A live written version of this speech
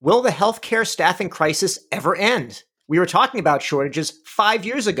Will the healthcare staffing crisis ever end? We were talking about shortages 5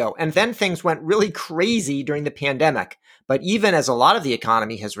 years ago, and then things went really crazy during the pandemic. But even as a lot of the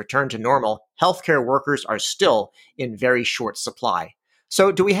economy has returned to normal, healthcare workers are still in very short supply.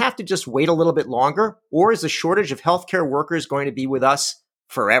 So do we have to just wait a little bit longer, or is the shortage of healthcare workers going to be with us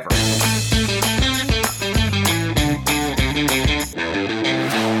forever?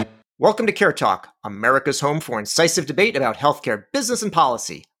 Welcome to Care Talk, America's home for incisive debate about healthcare business and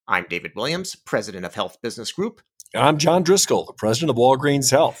policy. I'm David Williams, president of Health Business Group. I'm John Driscoll, the president of Walgreens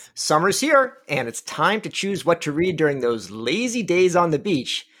Health. Summer's here, and it's time to choose what to read during those lazy days on the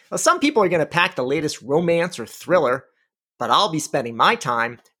beach. Well, some people are going to pack the latest romance or thriller, but I'll be spending my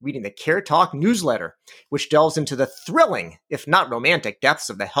time reading the Care Talk newsletter, which delves into the thrilling, if not romantic, depths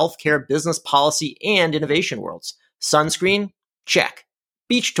of the healthcare business policy and innovation worlds. Sunscreen? Check.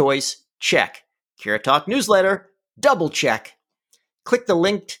 Beach toys? Check. Care Talk newsletter? Double check. Click the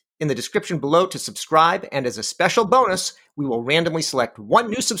link in the description below to subscribe, and as a special bonus, we will randomly select one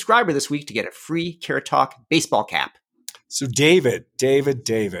new subscriber this week to get a free Care Talk baseball cap. So David,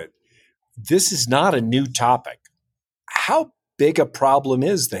 this is not a new topic. How big a problem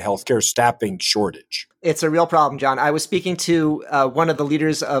is the healthcare staffing shortage? It's a real problem, John. I was speaking to one of the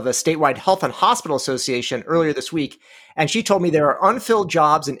leaders of a statewide health and hospital association earlier this week, and she told me there are unfilled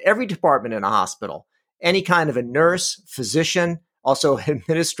jobs in every department in a hospital. Any kind of a nurse, physician, also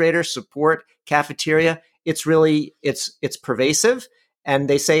administrator, support, cafeteria. It's pervasive. And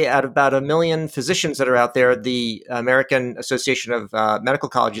they say out of about 1 million physicians that are out there, the American Association of Medical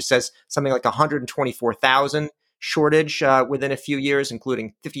Colleges says something like 124,000 shortage within a few years,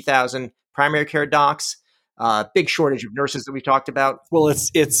 including 50,000 primary care docs. Big shortage of nurses that we talked about. Well,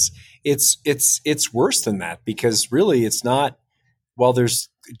 it's worse than that, because really it's not. While there's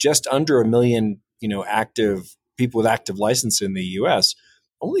just under 1 million, active people with active license in the U.S.,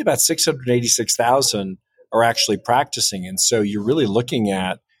 only about 686,000 are actually practicing, and so you're really looking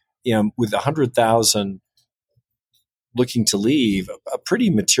at, with 100,000 looking to leave, a pretty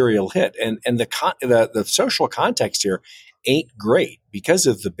material hit, and the social context here ain't great because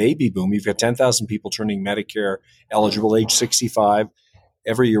of the baby boom. You've got 10,000 people turning Medicare eligible, age 65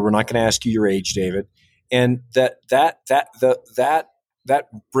 every year. We're not going to ask you your age, David, and that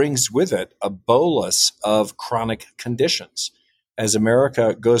brings with it a bolus of chronic conditions as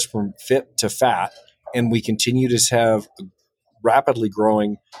America goes from fit to fat, and we continue to have a rapidly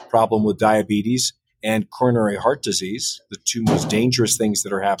growing problem with diabetes and coronary heart disease, the two most dangerous things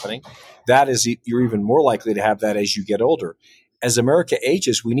that are happening. That is, you're even more likely to have that as you get older. As America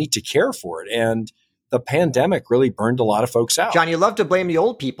ages, we need to care for it. And the pandemic really burned a lot of folks out. John, you love to blame the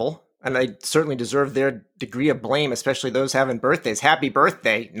old people, and they certainly deserve their degree of blame, especially those having birthdays. Happy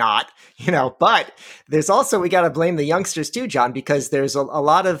birthday, not, but there's also, we got to blame the youngsters too, John, because there's a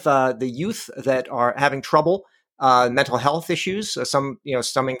lot of the youth that are having trouble, mental health issues, some,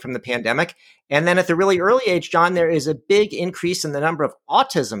 stemming from the pandemic. And then at the really early age, John, there is a big increase in the number of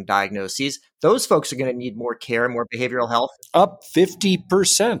autism diagnoses. Those folks are going to need more care, more behavioral health. Up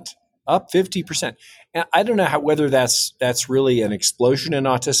 50%. And I don't know whether that's really an explosion in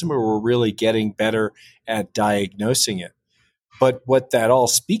autism or we're really getting better at diagnosing it. But what that all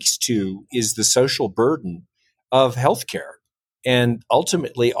speaks to is the social burden of healthcare. And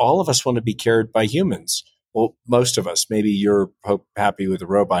ultimately, all of us want to be cared by humans. Well, most of us. Maybe you're happy with a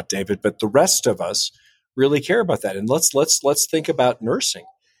robot, David, but the rest of us really care about that. And let's think about nursing. I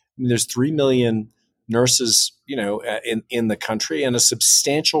mean, there's 3 million nurses, in the country, and a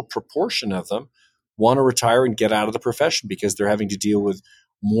substantial proportion of them want to retire and get out of the profession because they're having to deal with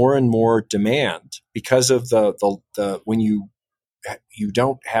more and more demand because of the when you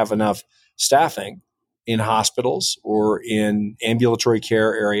don't have enough staffing in hospitals or in ambulatory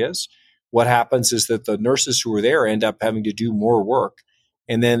care areas. What happens is that the nurses who are there end up having to do more work,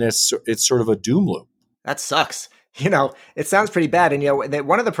 and then it's sort of a doom loop. That sucks. It sounds pretty bad. And,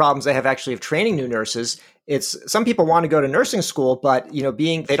 one of the problems I have actually of training new nurses, it's some people want to go to nursing school, but,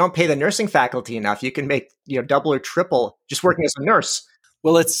 they don't pay the nursing faculty enough. You can make, double or triple just working as a nurse.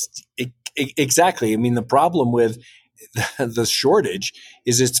 Well, exactly. I mean, the problem with the shortage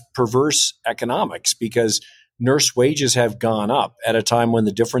is it's perverse economics, because nurse wages have gone up at a time when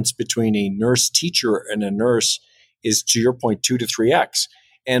the difference between a nurse teacher and a nurse is, to your point, 2 to 3x.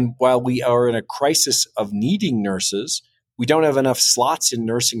 And while we are in a crisis of needing nurses, we don't have enough slots in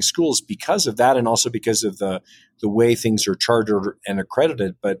nursing schools because of that, and also because of the way things are chartered and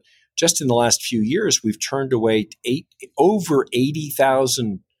accredited. But just in the last few years, we've turned away over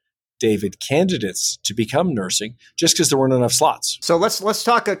 80,000 David, candidates to become nursing just because there weren't enough slots. So let's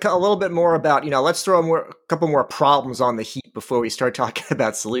talk a little bit more about, let's throw a couple more problems on the heap before we start talking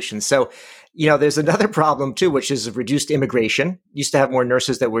about solutions. So, there's another problem too, which is reduced immigration. Used to have more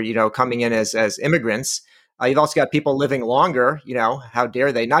nurses that were, coming in as immigrants. You've also got people living longer. How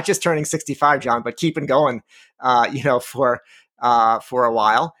dare they? Not just turning 65, John, but keeping going, for a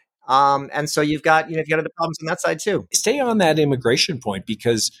while. And so you've got other problems on that side too. Stay on that immigration point,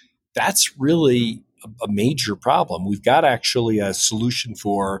 because that's really a major problem. We've got actually a solution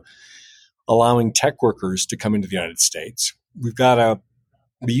for allowing tech workers to come into the United States. We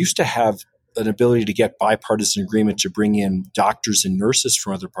used to have an ability to get bipartisan agreement to bring in doctors and nurses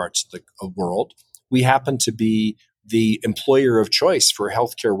from other parts of the world. We happen to be the employer of choice for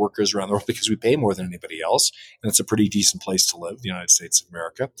healthcare workers around the world because we pay more than anybody else, and it's a pretty decent place to live, the United States of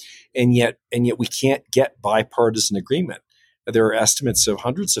America. And yet we can't get bipartisan agreement. There are estimates of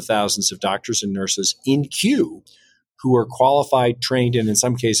hundreds of thousands of doctors and nurses in queue who are qualified, trained, and in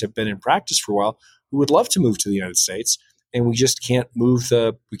some cases have been in practice for a while, who would love to move to the United States, and we just can't move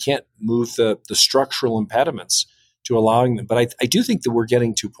the structural impediments to allowing them. But I do think that we're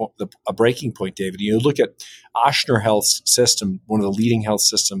getting to a breaking point, David. You look at Ochsner Health's system, one of the leading health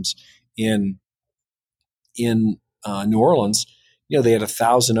systems in New Orleans. They had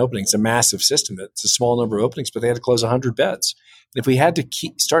 1,000 openings, a massive system. It's a small number of openings, but they had to close 100 beds. And if we had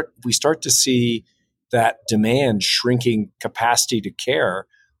to we start to see that demand shrinking capacity to care,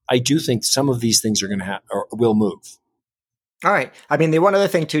 I do think some of these things are going to or will move. All right. I mean, the one other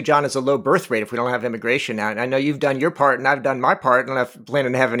thing too, John, is a low birth rate if we don't have immigration now. And I know you've done your part and I've done my part, and I'm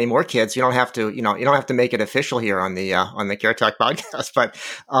planning to have any more kids. You don't have to, you don't have to make it official here on the Care Talk podcast, but,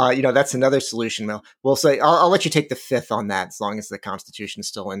 that's another solution. We'll say, I'll let you take the fifth on that as long as the Constitution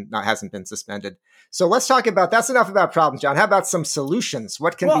still hasn't been suspended. So let's talk about, that's enough about problems, John. How about some solutions?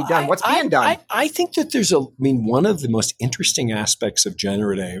 What can be done? What's being done? I think that one of the most interesting aspects of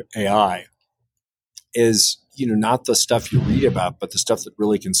generative AI is, not the stuff you read about, but the stuff that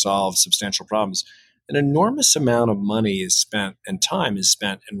really can solve substantial problems. An enormous amount of money is spent, and time is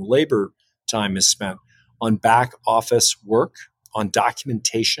spent, and labor time is spent on back office work, on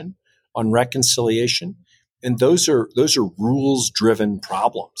documentation, on reconciliation. And those are rules-driven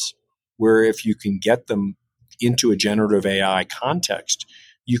problems where if you can get them into a generative AI context,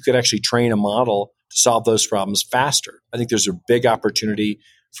 you could actually train a model to solve those problems faster. I think there's a big opportunity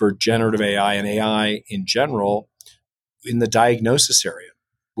for generative AI and AI in general in the diagnosis area,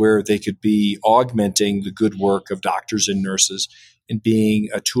 where they could be augmenting the good work of doctors and nurses and being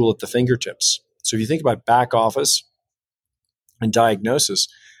a tool at the fingertips. So if you think about back office and diagnosis,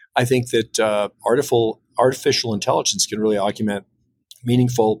 I think that artificial intelligence can really augment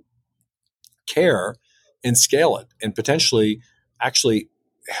meaningful care and scale it, and potentially actually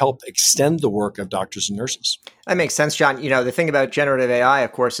help extend the work of doctors and nurses. That makes sense, John. The thing about generative AI,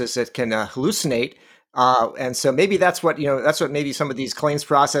 of course, is it can hallucinate. And so maybe that's what maybe some of these claims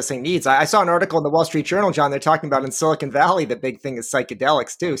processing needs. I saw an article in the Wall Street Journal, John, they're talking about in Silicon Valley, the big thing is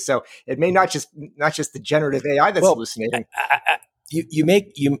psychedelics too. So it may not just the generative AI that's hallucinating. You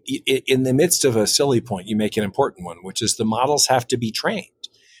make in the midst of a silly point, you make an important one, which is the models have to be trained.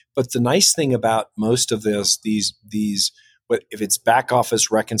 But the nice thing about most of these if it's back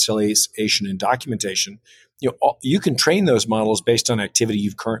office reconciliation and documentation, you can train those models based on activity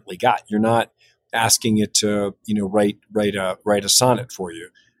you've currently got. You're not asking it to write a sonnet for you,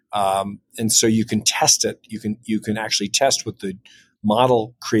 and so you can test it. You can actually test what the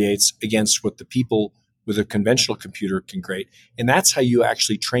model creates against what the people with a conventional computer can create, and that's how you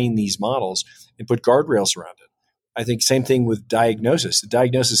actually train these models and put guardrails around it. I think same thing with diagnosis. The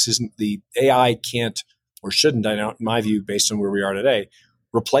diagnosis isn't the AI can't or shouldn't, in my view, based on where we are today,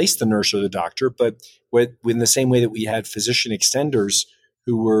 replace the nurse or the doctor, but in the same way that we had physician extenders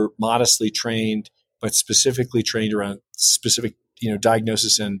who were modestly trained, but specifically trained around specific,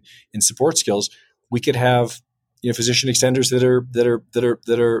 diagnosis and support skills, we could have, physician extenders that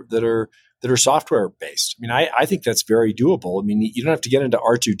are software based. I mean, I think that's very doable. I mean, you don't have to get into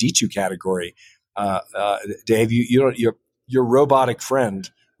R2D2 category, Dave. Your robotic friend.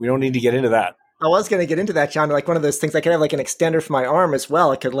 We don't need to get into that. I was going to get into that, John. Like one of those things, I could have like an extender for my arm as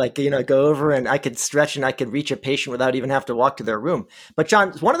well. I could go over and I could stretch and I could reach a patient without even have to walk to their room. But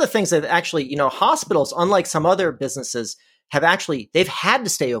John, one of the things that actually, hospitals, unlike some other businesses, they've had to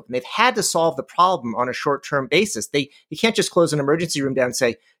stay open. They've had to solve the problem on a short-term basis. You can't just close an emergency room down and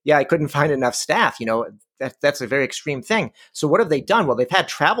say, yeah, I couldn't find enough staff. That's a very extreme thing. So what have they done? Well, they've had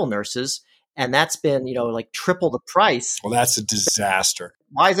travel nurses, and that's been, like triple the price. Well, that's a disaster.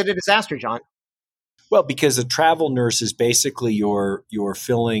 Why is it a disaster, John? Well, because a travel nurse is basically you're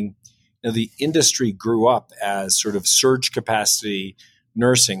filling The industry grew up as sort of surge capacity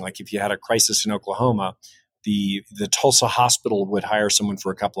nursing. Like if you had a crisis in Oklahoma, the Tulsa hospital would hire someone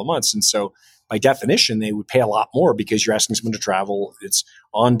for a couple of months. And so by definition, they would pay a lot more because you're asking someone to travel. It's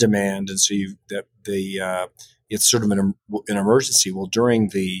on demand. And so it's sort of an emergency. Well, during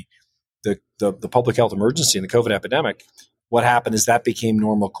the public health emergency and the COVID epidemic, what happened is that became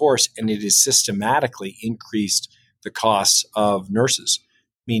normal course, and it has systematically increased the costs of nurses.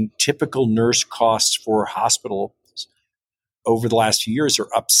 I mean, typical nurse costs for hospitals over the last few years are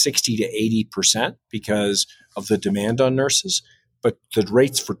up 60 to 80% because of the demand on nurses. But the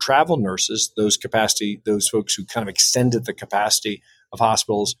rates for travel nurses, those folks who kind of extended the capacity of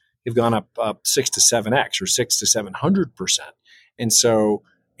hospitals, have gone up 6 to 7x or 6 to 700%. And so,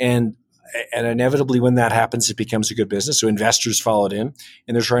 and inevitably when that happens, it becomes a good business. So investors followed in,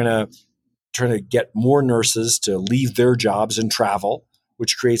 and they're trying to get more nurses to leave their jobs and travel,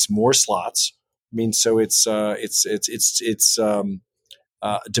 which creates more slots. I mean, so it's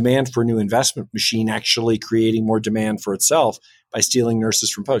demand for a new investment machine actually creating more demand for itself by stealing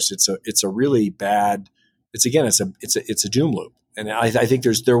nurses from posts. It's a really bad. It's a doom loop, and I think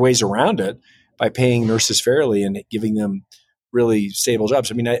there are ways around it by paying nurses fairly and giving them really stable jobs.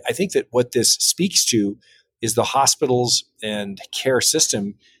 I mean, I think that what this speaks to is the hospitals and care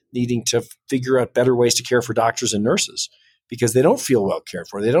system needing to figure out better ways to care for doctors and nurses, because they don't feel well cared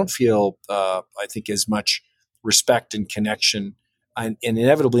for. They don't feel, I think, as much respect and connection. And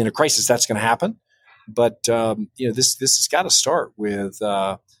inevitably, in a crisis, that's going to happen. But this has got to start with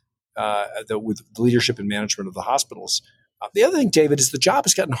the leadership and management of the hospitals. The other thing, David, is the job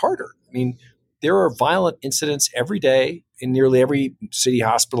has gotten harder. I mean, there are violent incidents every day in nearly every city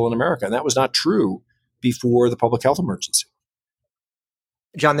hospital in America, and that was not true before the public health emergency.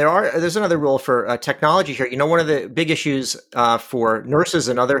 John, there's another rule for technology here. One of the big issues for nurses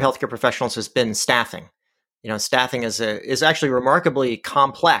and other healthcare professionals has been staffing. Staffing is actually remarkably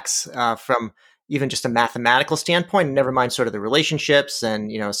complex from even just a mathematical standpoint, and never mind sort of the relationships and,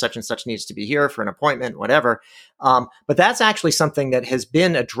 such and such needs to be here for an appointment, whatever. But that's actually something that has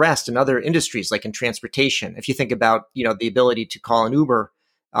been addressed in other industries, like in transportation. If you think about, the ability to call an Uber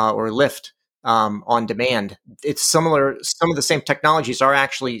or Lyft on demand, it's similar. Some of the same technologies are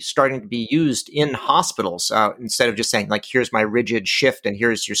actually starting to be used in hospitals instead of just saying, like, here's my rigid shift and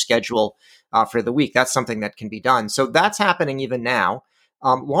here's your schedule for the week. That's something that can be done. So that's happening even now.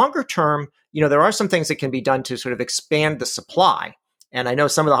 Longer term, there are some things that can be done to sort of expand the supply. And I know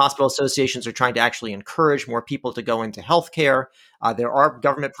some of the hospital associations are trying to actually encourage more people to go into healthcare. There are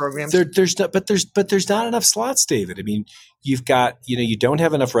government programs. There's not enough slots, David. I mean, you've got, you don't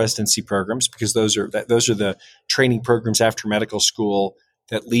have enough residency programs, because those are the training programs after medical school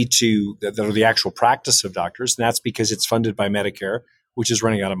that are the actual practice of doctors. And that's because it's funded by Medicare, which is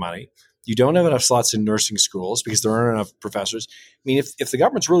running out of money. You don't have enough slots in nursing schools because there aren't enough professors. I mean, if the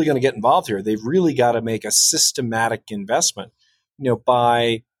government's really going to get involved here, they've really got to make a systematic investment.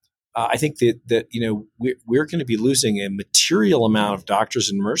 I think that we're going to be losing a material amount of doctors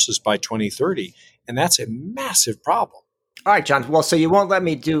and nurses by 2030, and that's a massive problem. All right, John. Well, so you won't let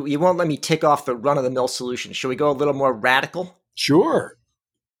me tick off the run-of-the-mill solution. Should we go a little more radical? Sure.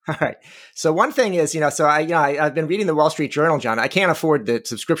 All right. So one thing is, I've been reading the Wall Street Journal, John. I can't afford the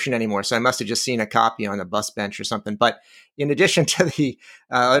subscription anymore, so I must have just seen a copy on the bus bench or something. But in addition to the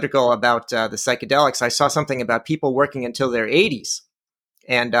article about the psychedelics, I saw something about people working until their 80s,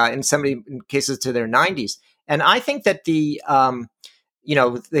 and in some cases to their 90s. And I think that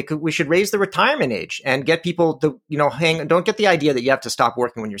we should raise the retirement age and get people to, don't get the idea that you have to stop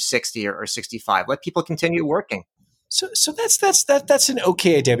working when you're 60 or 65. Let people continue working. So that's an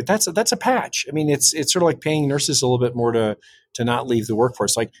okay idea, but that's a patch. I mean, it's sort of like paying nurses a little bit more to not leave the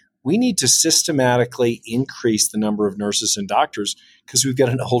workforce. Like, we need to systematically increase the number of nurses and doctors because we've got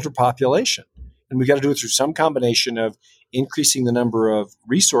an older population, and we've got to do it through some combination of increasing the number of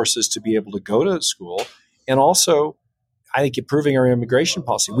resources to be able to go to school, and also, I think, improving our immigration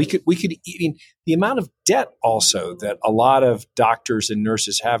policy. We could the amount of debt also that a lot of doctors and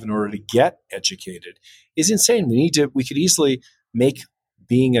nurses have in order to get educated is insane. We could easily make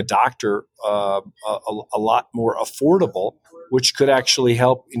being a doctor a lot more affordable, which could actually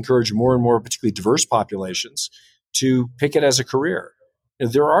help encourage more and more, particularly diverse populations, to pick it as a career.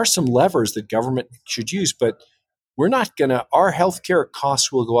 There are some levers that government should use, but our healthcare costs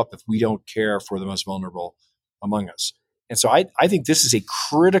will go up if we don't care for the most vulnerable among us. And so I think this is a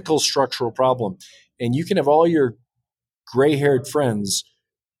critical structural problem. And you can have all your gray-haired friends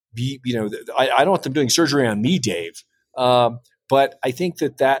I don't want them doing surgery on me, Dave. But I think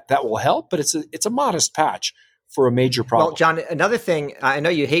that will help. But it's a modest patch for a major problem. Well, John, another thing, I know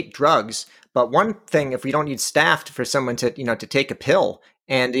you hate drugs, but one thing, if we don't need staff for someone to, to take a pill,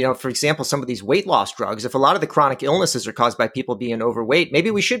 and, for example, some of these weight loss drugs, if a lot of the chronic illnesses are caused by people being overweight, maybe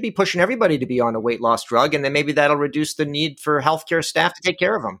we should be pushing everybody to be on a weight loss drug, and then maybe that'll reduce the need for healthcare staff to take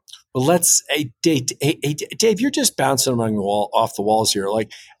care of them. Well, Dave, you're just bouncing off the walls here.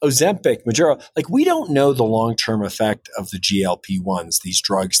 Like Ozempic, Mounjaro, like we don't know the long-term effect of the GLP-1s, these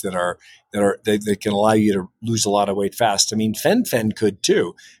drugs that can allow you to lose a lot of weight fast. I mean, Fen-Phen could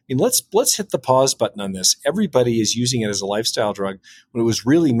too. I mean, let's hit the pause button on this. Everybody is using it as a lifestyle drug when it was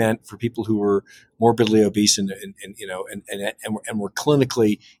really meant for people who were morbidly obese and were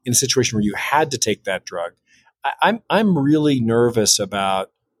clinically in a situation where you had to take that drug. I'm really nervous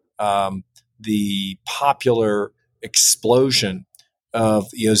about the popular explosion of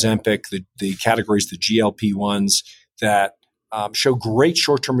the Ozempic, the categories, the GLP-1s that show great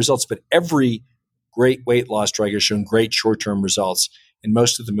short-term results, but every great weight loss drug has shown great short-term results, and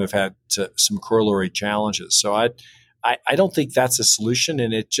most of them have had some corollary challenges. So I don't think that's a solution,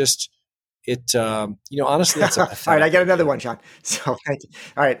 and honestly, that's a all right, I got another one, John. So, all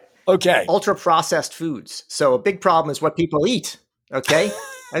right. Okay. Ultra-processed foods. So a big problem is what people eat, okay?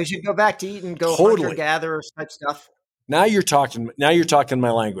 I should go back to eat and go hunter-gatherer type stuff. Now you're talking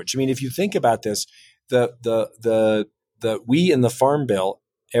my language. I mean, if you think about this, we in the Farm Bill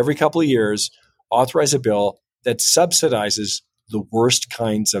every couple of years authorize a bill that subsidizes the worst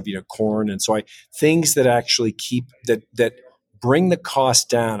kinds of corn and soy, things that actually that bring the cost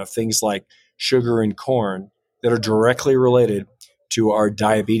down of things like sugar and corn that are directly related to our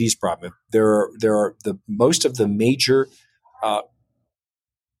diabetes problem. There are most of the major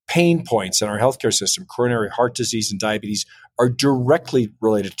pain points in our healthcare system, coronary heart disease and diabetes, are directly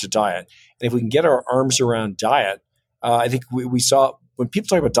related to diet. And if we can get our arms around diet, I think we saw when people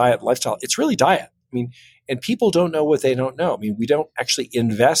talk about diet and lifestyle, it's really diet. I mean, and people don't know what they don't know. I mean, we don't actually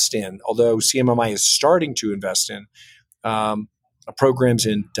invest in, although CMMI is starting to invest in programs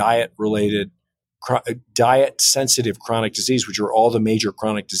in diet-related, diet-sensitive chronic disease, which are all the major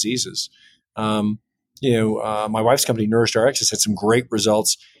chronic diseases. My wife's company, NourishRx, has had some great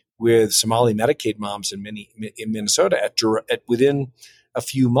results with Somali Medicaid moms in Minnesota at within a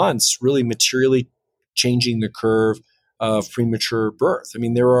few months, really materially changing the curve of premature birth. I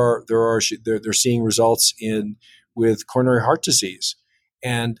mean, they're seeing results with coronary heart disease,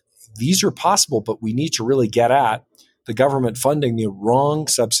 and these are possible. But we need to really get at the government funding the wrong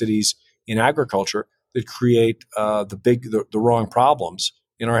subsidies in agriculture that create the wrong problems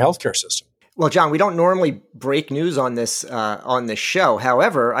in our healthcare system. Well, John, we don't normally break news on this show.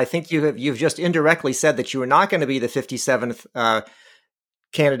 However, I think you've just indirectly said that you are not going to be the 57th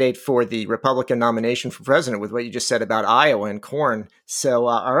candidate for the Republican nomination for president with what you just said about Iowa and corn. So,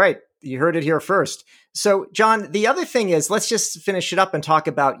 all right, you heard it here first. So, John, the other thing is, let's just finish it up and talk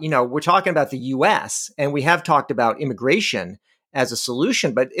about, we're talking about the U.S. and we have talked about immigration as a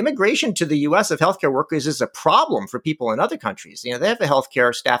solution, but immigration to the U.S. of healthcare workers is a problem for people in other countries. They have the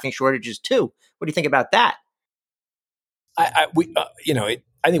healthcare staffing shortages too. What do you think about that? I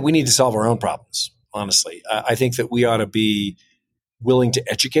think we need to solve our own problems. Honestly, I think that we ought to be willing to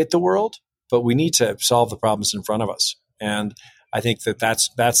educate the world, but we need to solve the problems in front of us. And I think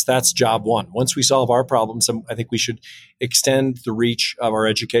that's job one. Once we solve our problems, I think we should extend the reach of our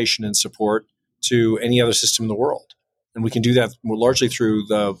education and support to any other system in the world. And we can do that largely through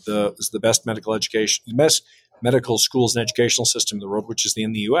the best medical education, the best medical schools and educational system in the world, which is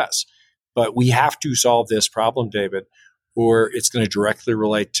in the U.S. But we have to solve this problem, David, or it's going to directly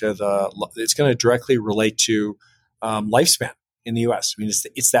relate to lifespan in the U.S. I mean,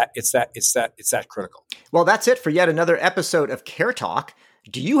 it's that critical. Well, that's it for yet another episode of Care Talk.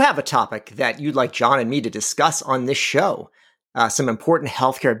 Do you have a topic that you'd like John and me to discuss on this show? Some important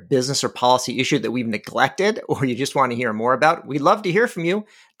healthcare business or policy issue that we've neglected or you just want to hear more about? We'd love to hear from you.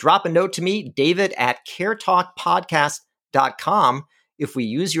 Drop a note to me, david@caretalkpodcast.com. If we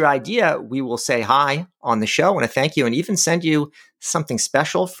use your idea, we will say hi on the show and a thank you and even send you something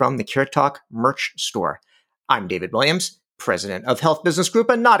special from the Care Talk merch store. I'm David Williams, president of Health Business Group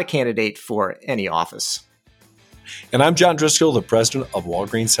and not a candidate for any office. And I'm John Driscoll, the president of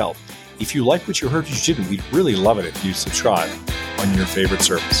Walgreens Health. If you like what you heard, you didn't, we'd really love it if you subscribe on your favorite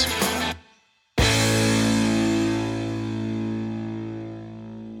service.